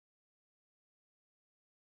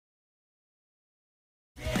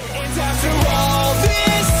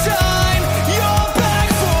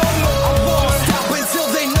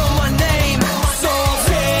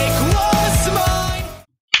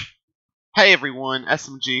Hey everyone,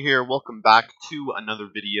 SMG here. Welcome back to another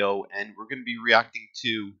video, and we're going to be reacting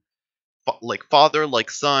to Like Father, Like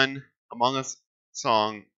Son, Among Us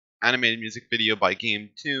song, animated music video by Game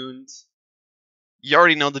Tunes. You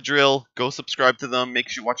already know the drill. Go subscribe to them. Make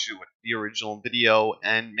sure you watch the original video,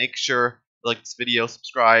 and make sure you like this video,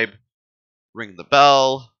 subscribe, ring the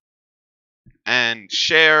bell, and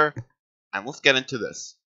share. And let's get into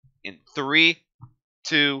this. In 3,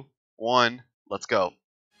 2, 1, let's go.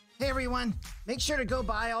 Hey everyone, make sure to go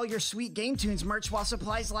buy all your sweet Game Tunes merch while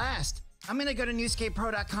supplies last. I'm gonna go to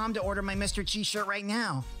newskatepro.com to order my Mr. Cheese shirt right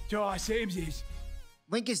now. Samesies.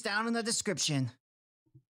 Link is down in the description.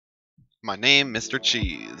 My name, Mr.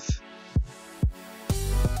 Cheese.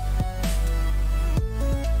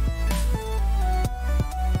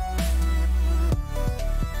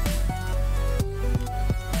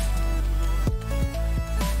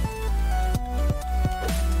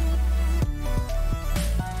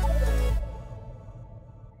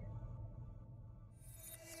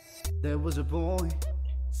 There was a boy,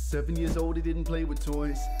 7 years old, he didn't play with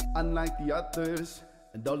toys, unlike the others.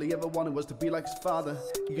 And all he ever wanted was to be like his father.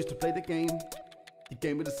 He used to play the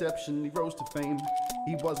game of deception, he rose to fame.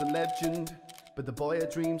 He was a legend, but the boy had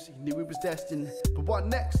dreams, he knew he was destined. But what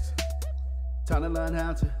next? Time to learn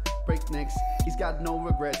how to break necks. He's got no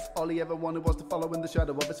regrets, all he ever wanted was to follow in the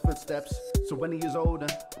shadow of his footsteps. So when he is older,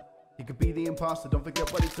 he could be the imposter, don't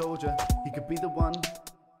forget what he told you. He could be the one.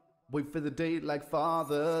 Wait for the day like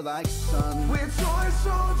father, like son. We're toy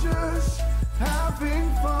soldiers, having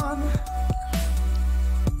fun.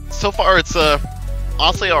 So far, it's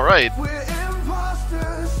honestly all right. We're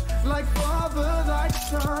imposters, like father, like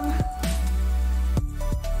son.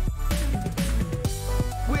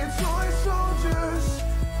 We're toy soldiers,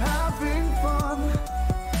 having fun.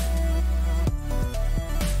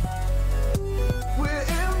 We're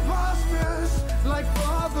imposters, like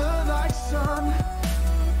father, like son.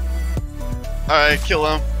 Alright, kill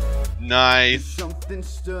him. Nice. Something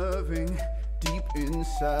stirring deep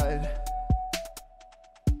inside.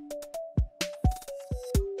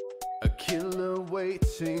 A killer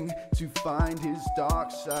waiting to find his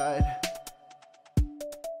dark side.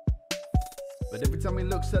 But every time he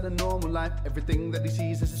looks at a normal life, everything that he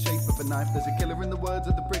sees is the shape of a knife. There's a killer in the words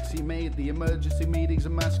of the bricks he made. The emergency meetings a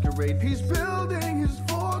masquerade. He's building his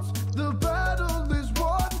forts, the battle is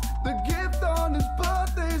won. The gift on his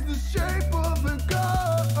birthday's the shape of a gun.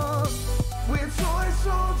 We're toy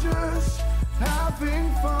soldiers,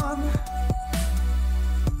 having fun.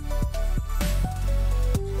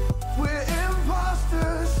 We're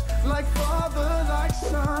imposters, like father, like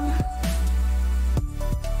son.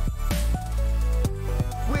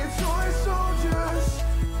 We're toy soldiers,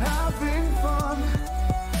 having fun.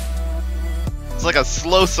 It's like a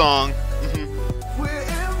slow song. We're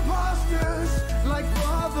imposters, like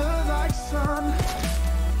father, like son.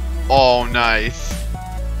 Oh, nice.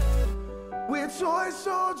 We're toy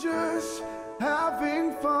soldiers,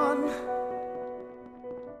 having fun.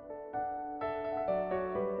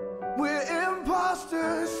 We're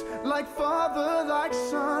imposters, like father, like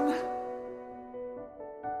son.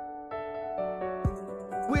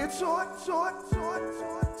 We're toy soldiers.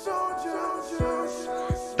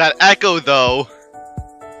 That echo, though.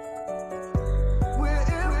 We're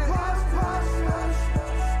imposters.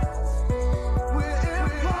 We're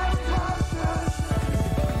imposters.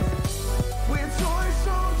 We're toy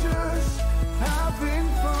soldiers, having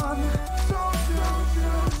fun.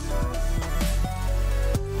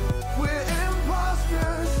 We're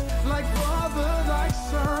imposters, like father, like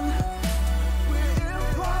son. We're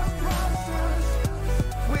imposters.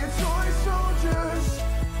 We're toy soldiers,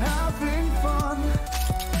 having fun.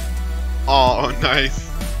 Oh, nice.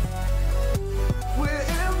 We're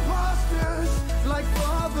imposters, like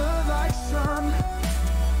father, like son.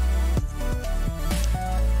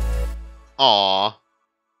 Aw.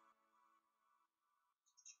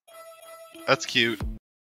 That's cute.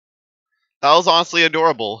 That was honestly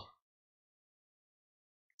adorable.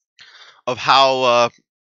 Of how,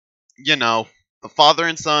 the father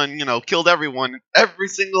and son, killed everyone every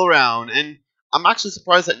single round. And I'm actually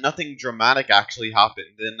surprised that nothing dramatic actually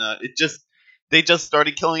happened. And they just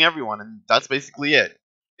started killing everyone, and that's basically it.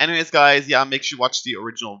 Anyways, guys, yeah, make sure you watch the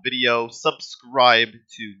original video, subscribe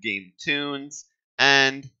to Game Tunes,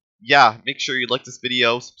 and yeah, make sure you like this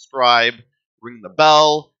video, subscribe, ring the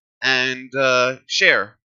bell, and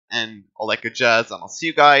share, and all that good jazz. And I'll see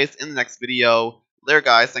you guys in the next video. Later,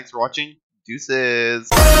 guys. Thanks for watching. Deuces.